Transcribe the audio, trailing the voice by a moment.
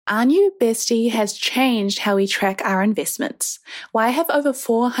Our new bestie has changed how we track our investments. Why have over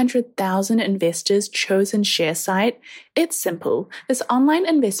 400,000 investors chosen ShareSite? It's simple. This online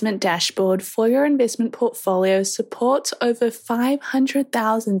investment dashboard for your investment portfolio supports over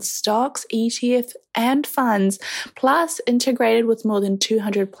 500,000 stocks, ETFs, and funds, plus integrated with more than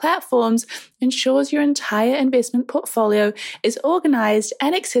 200 platforms, ensures your entire investment portfolio is organized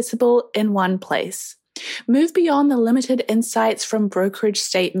and accessible in one place. Move beyond the limited insights from brokerage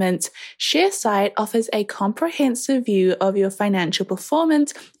statements. ShareSite offers a comprehensive view of your financial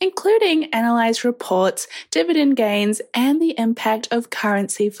performance, including analyzed reports, dividend gains, and the impact of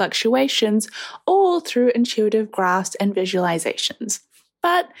currency fluctuations, all through intuitive graphs and visualizations.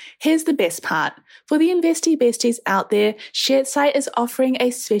 But here's the best part. For the investy besties out there, ShareSite is offering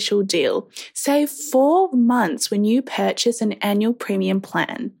a special deal. Save 4 months when you purchase an annual premium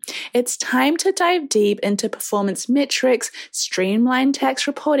plan. It's time to dive deep into performance metrics, streamline tax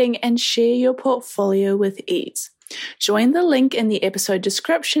reporting, and share your portfolio with ease. Join the link in the episode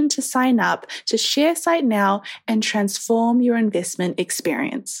description to sign up to ShareSite now and transform your investment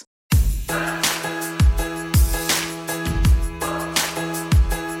experience.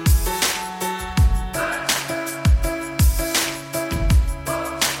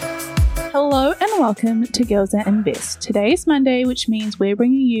 Hello and welcome to Girls That Invest. Today is Monday, which means we're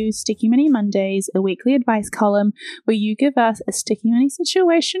bringing you Sticky Money Mondays, a weekly advice column where you give us a sticky money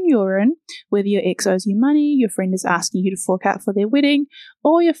situation you're in, whether your ex owes you money, your friend is asking you to fork out for their wedding,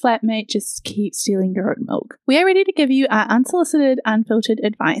 or your flatmate just keeps stealing your oat milk. We are ready to give you our unsolicited, unfiltered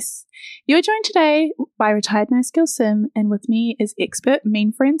advice. You're joined today by retired nice girl Sim, and with me is expert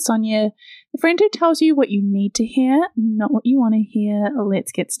mean friend Sonia, the friend who tells you what you need to hear, not what you want to hear.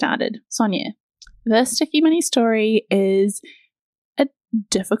 Let's get started. Sonia, this sticky money story is a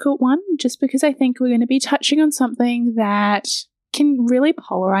difficult one just because I think we're going to be touching on something that can really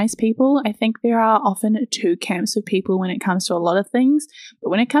polarize people. I think there are often two camps of people when it comes to a lot of things, but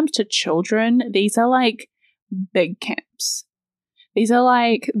when it comes to children, these are like big camps. These are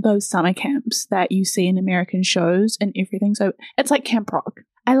like those summer camps that you see in American shows and everything. So it's like Camp Rock.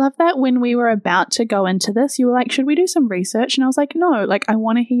 I love that when we were about to go into this, you were like, should we do some research? And I was like, no, I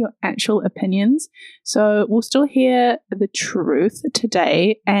want to hear your actual opinions. So we'll still hear the truth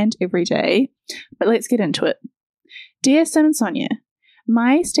today and every day, but let's get into it. Dear Sim and Sonia,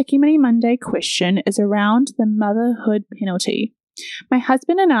 my Sticky Money Monday question is around the motherhood penalty. My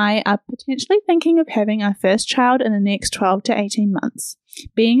husband and I are potentially thinking of having our first child in the next 12 to 18 months.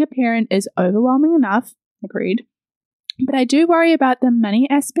 Being a parent is overwhelming enough, agreed, but I do worry about the money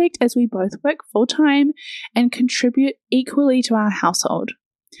aspect as we both work full-time and contribute equally to our household.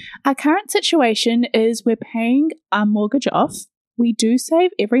 Our current situation is we're paying our mortgage off, we do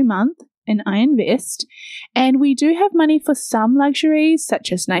save every month, and I invest, and we do have money for some luxuries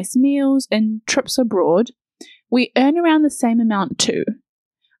such as nice meals and trips abroad. We earn around the same amount too.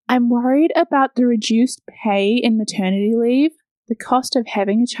 I'm worried about the reduced pay in maternity leave, the cost of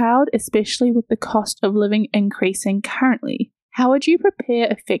having a child, especially with the cost of living increasing currently. How would you prepare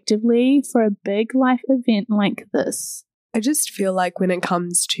effectively for a big life event like this? I just feel like when it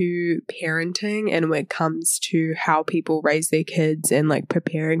comes to parenting and when it comes to how people raise their kids and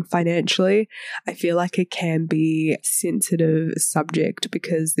preparing financially, I feel like it can be a sensitive subject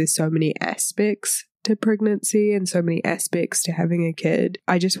because there's so many aspects to pregnancy and so many aspects to having a kid.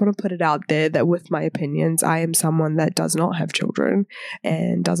 I just want to put it out there that with my opinions, I am someone that does not have children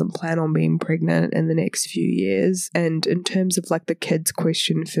and doesn't plan on being pregnant in the next few years. And in terms of the kids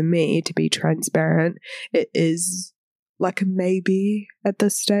question for me, to be transparent, it is a maybe at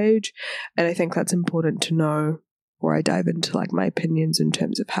this stage. And I think that's important to know before I dive into my opinions in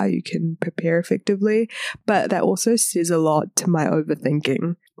terms of how you can prepare effectively. But that also says a lot to my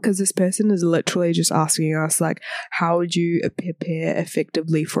overthinking, because this person is literally just asking us how would you prepare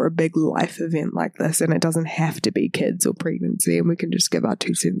effectively for a big life event like this? And it doesn't have to be kids or pregnancy, and we can just give our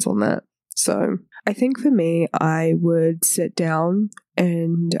 2 cents on that. So I think for me, I would sit down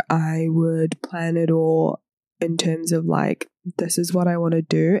and I would plan it all in terms of this is what I want to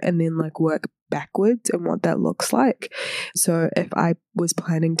do, and then work backwards and what that looks like. So if I was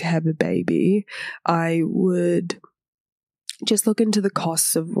planning to have a baby, I would just look into the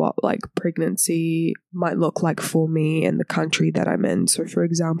costs of what pregnancy might look like for me and the country that I'm in. So for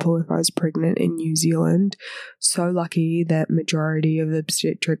example, if I was pregnant in New Zealand, so lucky that majority of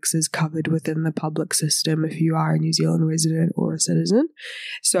obstetrics is covered within the public system if you are a New Zealand resident or a citizen.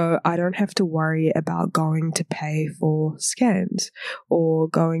 So I don't have to worry about going to pay for scans or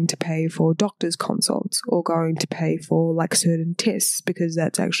going to pay for doctor's consults or going to pay for certain tests, because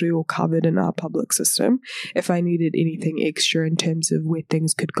that's actually all covered in our public system. If I needed anything extra posture in terms of where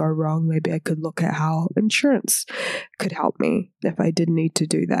things could go wrong. Maybe I could look at how insurance could help me if I did need to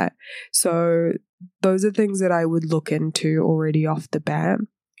do that. So those are things that I would look into already off the bat.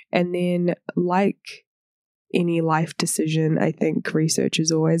 And then, like any life decision, I think research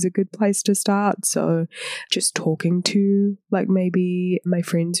is always a good place to start. So just talking to like maybe my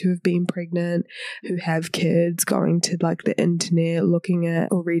friends who have been pregnant, who have kids, going to like the internet, looking at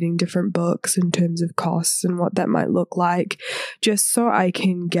or reading different books in terms of costs and what that might look like, just so I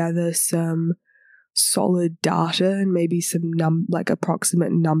can gather some solid data and maybe some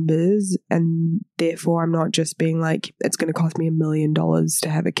approximate numbers, and therefore I'm not just being like, it's going to cost me $1 million to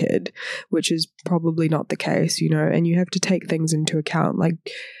have a kid, which is probably not the case, and you have to take things into account, like,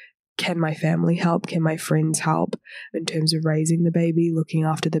 can my family help? Can my friends help in terms of raising the baby, looking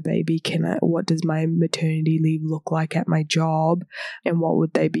after the baby? What does my maternity leave look like at my job? And what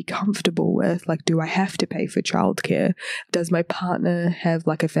would they be comfortable with? Like, do I have to pay for childcare? Does my partner have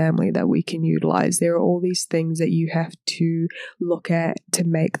like a family that we can utilize? There are all these things that you have to look at to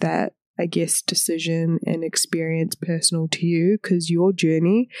make that, I guess, decision and experience personal to you, because your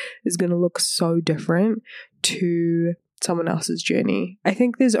journey is going to look so different to someone else's journey. I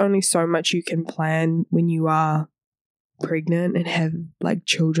think there's only so much you can plan when you are pregnant and have like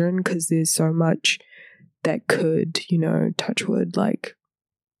children, because there's so much that could, touch wood, like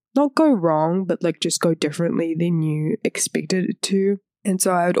not go wrong, but like just go differently than you expected it to. And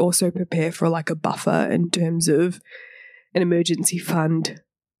so I would also prepare for like a buffer in terms of an emergency fund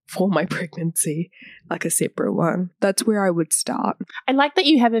for my pregnancy, like a separate one. That's where I would start. I like that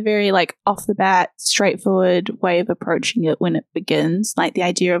you have a very like off the bat, straightforward way of approaching it when it begins. Like the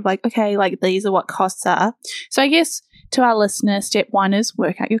idea of like, okay, like these are what costs are. So I guess to our listener, step 1 is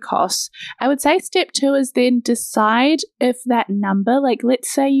work out your costs. I would say step 2 is then decide if that number, like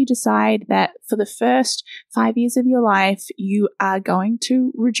let's say you decide that for the first 5 years of your life, you are going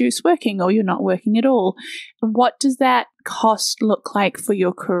to reduce working or you're not working at all. What does that cost look like for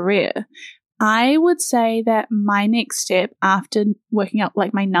your career? I would say that my next step after working out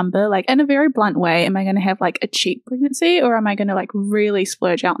like my number, like in a very blunt way, am I going to have like a cheap pregnancy or am I going to like really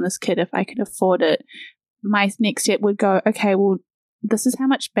splurge out on this kid if I can afford it? My next step would go, okay, well, this is how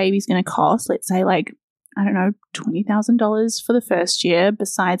much baby's going to cost. Let's say like, I don't know, $20,000 for the first year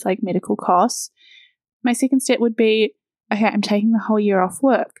besides like medical costs. My second step would be, okay, I'm taking the whole year off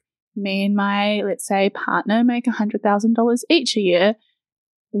work. Me and my, let's say, partner make $100,000 each a year.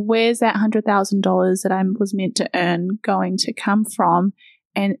 Where's that $100,000 that I was meant to earn going to come from?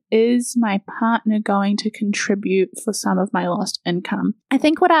 And is my partner going to contribute for some of my lost income? I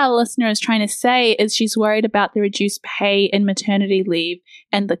think what our listener is trying to say is she's worried about the reduced pay in maternity leave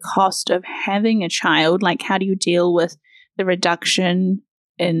and the cost of having a child. Like, how do you deal with the reduction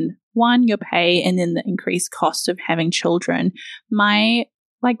in your pay and then the increased cost of having children? My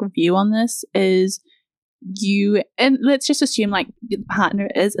view on this is and let's just assume like the partner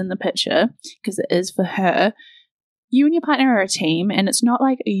is in the picture because it is for her. You and your partner are a team, and it's not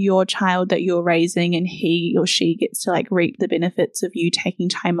like your child that you're raising and he or she gets to like reap the benefits of you taking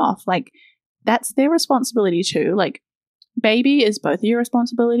time off. Like, that's their responsibility too. Like, baby is both of your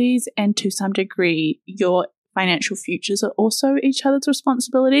responsibilities, and to some degree your financial futures are also each other's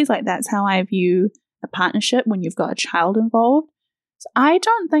responsibilities. Like, that's how I view a partnership when you've got a child involved. So I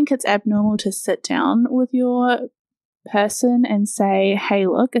don't think it's abnormal to sit down with your person and say, hey,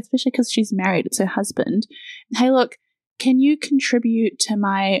 look, especially because she's married, it's her husband. Hey, look, can you contribute to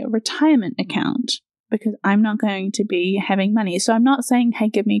my retirement account? Because I'm not going to be having money. So I'm not saying, hey,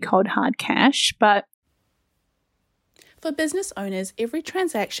 give me cold hard cash, but for business owners, every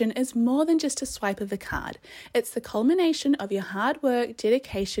transaction is more than just a swipe of a card. It's the culmination of your hard work,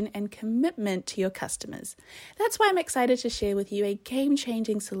 dedication, and commitment to your customers. That's why I'm excited to share with you a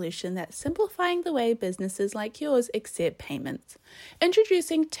game-changing solution that's simplifying the way businesses like yours accept payments.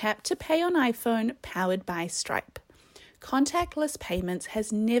 Introducing Tap to Pay on iPhone, powered by Stripe. Contactless payments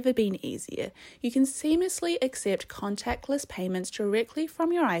has never been easier. You can seamlessly accept contactless payments directly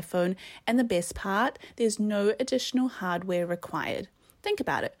from your iPhone, and the best part, there's no additional hardware required. Think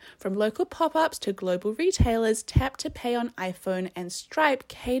about it. From local pop-ups to global retailers, Tap to Pay on iPhone and Stripe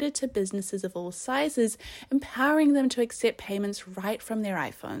cater to businesses of all sizes, empowering them to accept payments right from their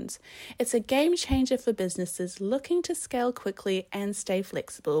iPhones. It's a game changer for businesses looking to scale quickly and stay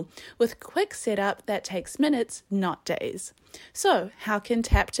flexible, with quick setup that takes minutes, not days. So, how can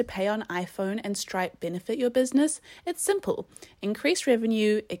Tap to Pay on iPhone and Stripe benefit your business? It's simple. Increase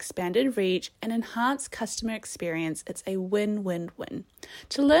revenue, expanded reach, and enhance customer experience. It's a win-win-win.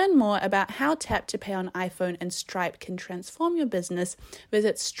 To learn more about how Tap to Pay on iPhone and Stripe can transform your business,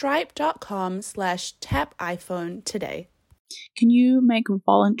 visit stripe.com/tapiphone today. can you make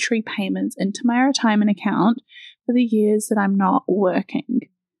voluntary payments into my retirement account for the years that I'm not working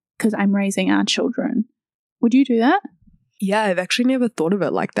because I'm raising our children? Would you do that? Yeah, I've actually never thought of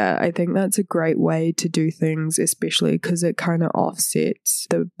it like that. I think that's a great way to do things, especially because it kind of offsets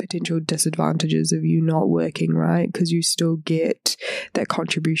the potential disadvantages of you not working, right? Because you still get that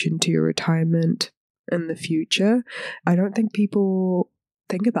contribution to your retirement in the future. I don't think people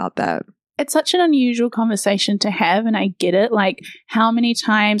think about that. It's such an unusual conversation to have, and I get it. Like, how many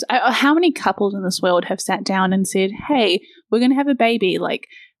couples in this world have sat down and said, hey, we're going to have a baby, like,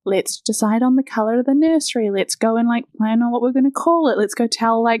 let's decide on the color of the nursery. Let's go and like plan on what we're going to call it. Let's go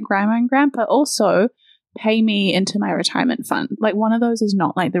tell like grandma and grandpa also pay me into my retirement fund. Like, one of those is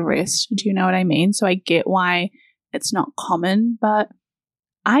not like the rest. Do you know what I mean? So I get why it's not common, but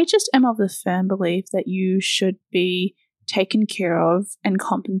I just am of the firm belief that you should be taken care of and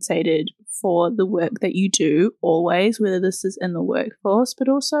compensated for the work that you do always, whether this is in the workforce, but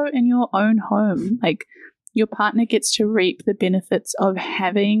also in your own home. Like, your partner gets to reap the benefits of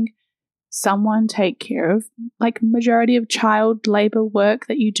having someone take care of like majority of child labor work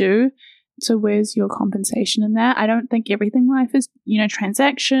that you do. So where's your compensation in that? I don't think everything in life is,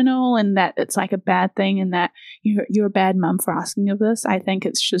 transactional and that it's like a bad thing and that you're a bad mum for asking of this. I think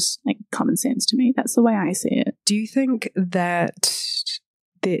it's just like common sense to me. That's the way I see it. Do you think that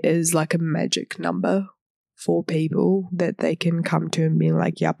there is like a magic number for people that they can come to and be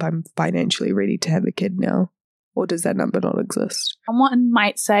like, yep, I'm financially ready to have a kid now? Or does that number not exist? Someone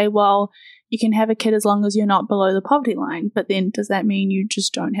might say, well, you can have a kid as long as you're not below the poverty line. But then does that mean you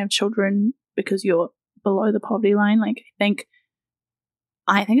just don't have children because you're below the poverty line? Like,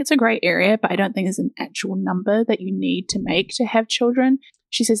 I think it's a great area, but I don't think there's an actual number that you need to make to have children.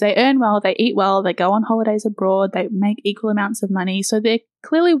 She says they earn well, they eat well, they go on holidays abroad, they make equal amounts of money. So they're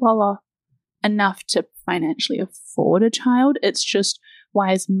clearly well off enough to financially afford a child. It's just,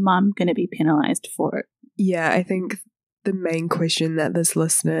 why is mum going to be penalized for it? Yeah, I think the main question that this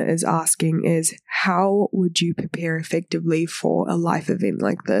listener is asking is, how would you prepare effectively for a life event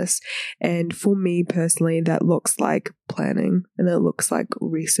like this? And for me personally, that looks like planning, and that looks like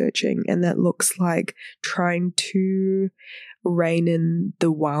researching, and that looks like trying to rein in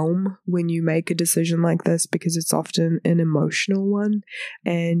the whelm when you make a decision like this, because it's often an emotional one.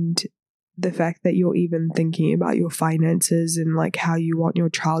 And the fact that you're even thinking about your finances and like how you want your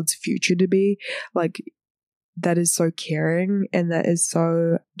child's future to be, like, that is so caring, and that is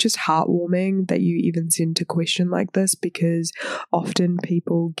so just heartwarming that you even send a question like this, because often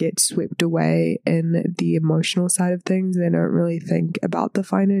people get swept away in the emotional side of things. They don't really think about the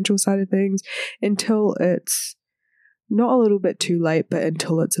financial side of things until it's not a little bit too late, but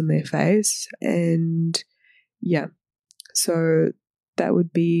until it's in their face. And yeah, so that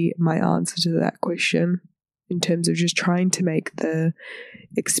would be my answer to that question, in terms of just trying to make the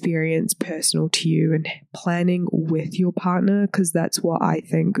experience personal to you and planning with your partner, because that's what I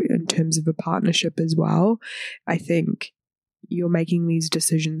think in terms of a partnership as well. I think you're making these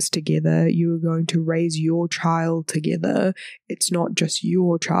decisions together. You're going to raise your child together. It's not just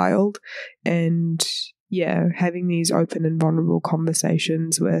your child. And yeah, having these open and vulnerable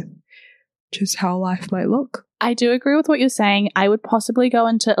conversations with just how life might look. I do agree with what you're saying. I would possibly go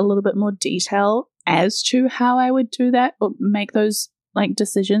into a little bit more detail as to how I would do that or make those like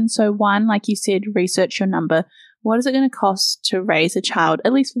decisions. So one, like you said, research your number. What is it going to cost to raise a child,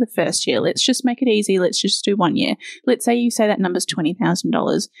 at least for the first year? Let's just make it easy. Let's just do 1 year. Let's say you say that number's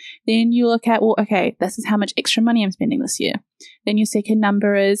 $20,000. Then you look at, well, okay, this is how much extra money I'm spending this year. Then your second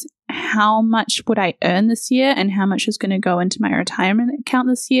number is, how much would I earn this year and how much is going to go into my retirement account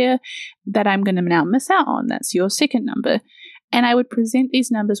this year that I'm going to now miss out on? That's your second number. And I would present these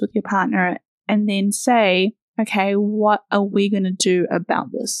numbers with your partner and then say, okay, what are we going to do about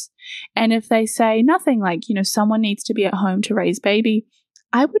this? And if they say nothing, like, someone needs to be at home to raise baby,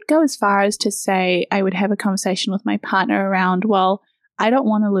 I would go as far as to say I would have a conversation with my partner around, well, I don't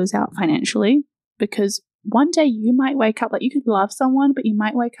want to lose out financially, because one day you might wake up, like, you could love someone, but you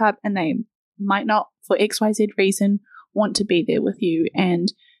might wake up and they might not, for XYZ reason, want to be there with you.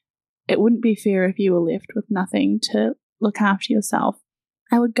 And it wouldn't be fair if you were left with nothing to look after yourself.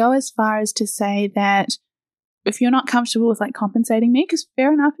 I would go as far as to say that if you're not comfortable with like compensating me, because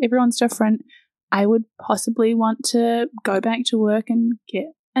fair enough, everyone's different, I would possibly want to go back to work and get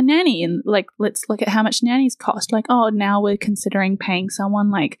a nanny. And like, let's look at how much nannies cost. Like, oh, now we're considering paying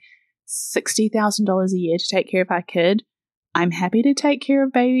someone like $60,000 a year to take care of our kid. I'm happy to take care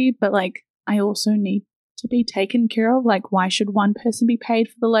of baby, but like, I also need to be taken care of. Like, why should one person be paid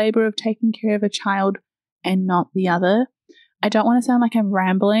for the labor of taking care of a child and not the other? I don't want to sound like I'm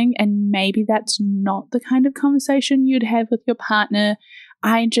rambling, and maybe that's not the kind of conversation you'd have with your partner.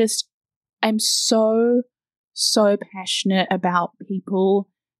 I'm so passionate about people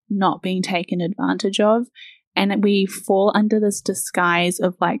not being taken advantage of. And we fall under this disguise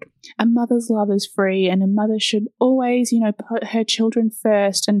of like, a mother's love is free and a mother should always, put her children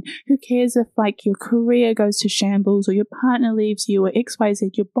first. And who cares if like your career goes to shambles or your partner leaves you or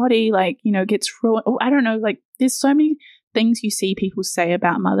XYZ, your body gets ruined. I don't know, like there's so many things you see people say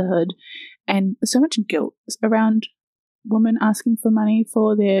about motherhood and so much guilt around women asking for money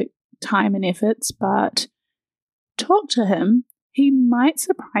for their time and efforts. But talk to him. He might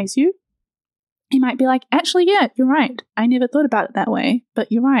surprise you. He might be like, actually, yeah, you're right. I never thought about it that way, but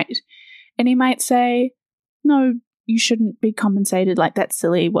you're right. And he might say, no, you shouldn't be compensated. Like, that's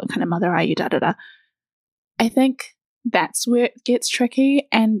silly. What kind of mother are you? Da, da, da. I think that's where it gets tricky.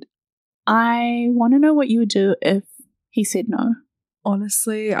 And I want to know what you would do if he said no.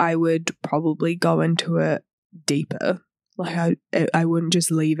 Honestly, I would probably go into it deeper. Like, I wouldn't just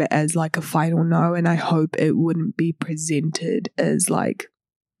leave it as like a final no. And I hope it wouldn't be presented as like,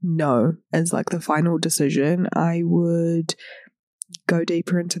 no, as like the final decision. I would go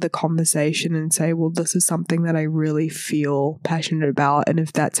deeper into the conversation and say, well, this is something that I really feel passionate about. And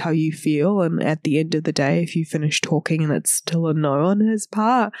if that's how you feel, and at the end of the day, if you finish talking and it's still a no on his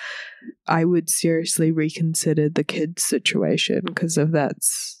part, I would seriously reconsider the kid's situation, because if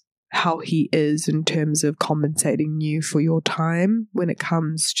that's how he is in terms of compensating you for your time when it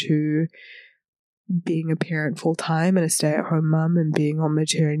comes to being a parent full time and a stay-at-home mum and being on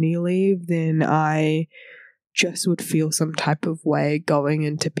maternity leave, then I just would feel some type of way going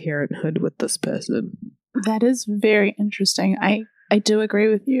into parenthood with this person. That is very interesting. I do agree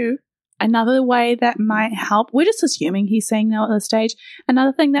with you. Another way that might help, we're just assuming he's saying no at this stage.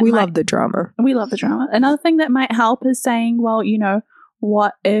 Another thing that we love the drama. We love the drama. Another thing that might help is saying, well,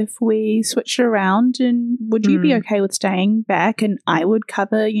 what if we switch it around, and would you be okay with staying back and I would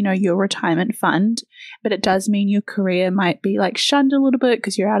cover, your retirement fund, but it does mean your career might be like shunned a little bit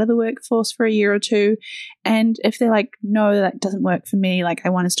because you're out of the workforce for a year or two. And if they're like, no, that doesn't work for me, like I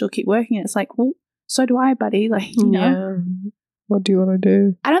want to still keep working, it's like, well, so do I, buddy. Like, Yeah. What do you want to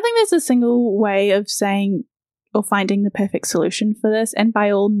do? I don't think there's a single way of saying or finding the perfect solution for this. And by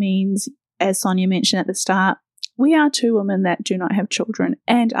all means, as Sonia mentioned at the start, we are two women that do not have children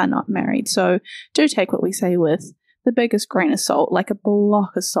and are not married. So do take what we say with the biggest grain of salt, like a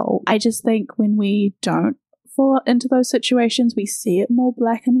block of salt. I just think when we don't fall into those situations, we see it more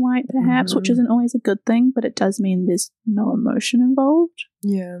black and white perhaps, which isn't always a good thing, but it does mean there's no emotion involved.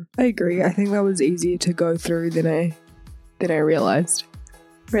 Yeah, I agree. I think that was easier to go through than I realized.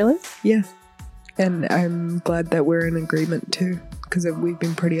 Really? Yeah. And I'm glad that we're in agreement too, because we've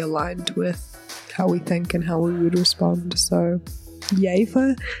been pretty aligned with how we think and how we would respond. So yay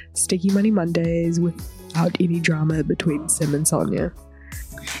for Sticky Money Mondays without any drama between Sim and Sonia.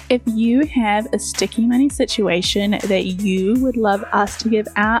 If you have a sticky money situation that you would love us to give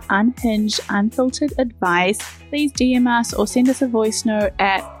our unhinged, unfiltered advice, please DM us or send us a voice note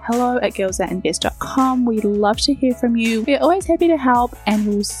at hello@girlsthatinvest.com. We'd love to hear from you. We're always happy to help, and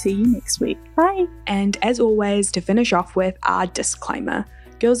we'll see you next week. Bye. And as always, to finish off with our disclaimer.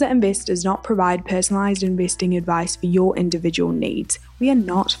 Girls That Invest does not provide personalized investing advice for your individual needs. We are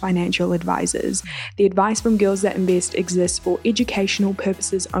not financial advisors. The advice from Girls That Invest exists for educational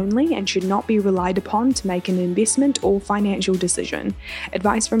purposes only and should not be relied upon to make an investment or financial decision.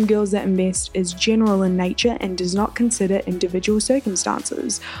 Advice from Girls That Invest is general in nature and does not consider individual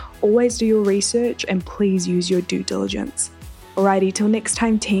circumstances. Always do your research and please use your due diligence. Alrighty, till next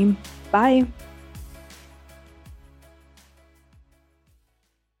time, team. Bye.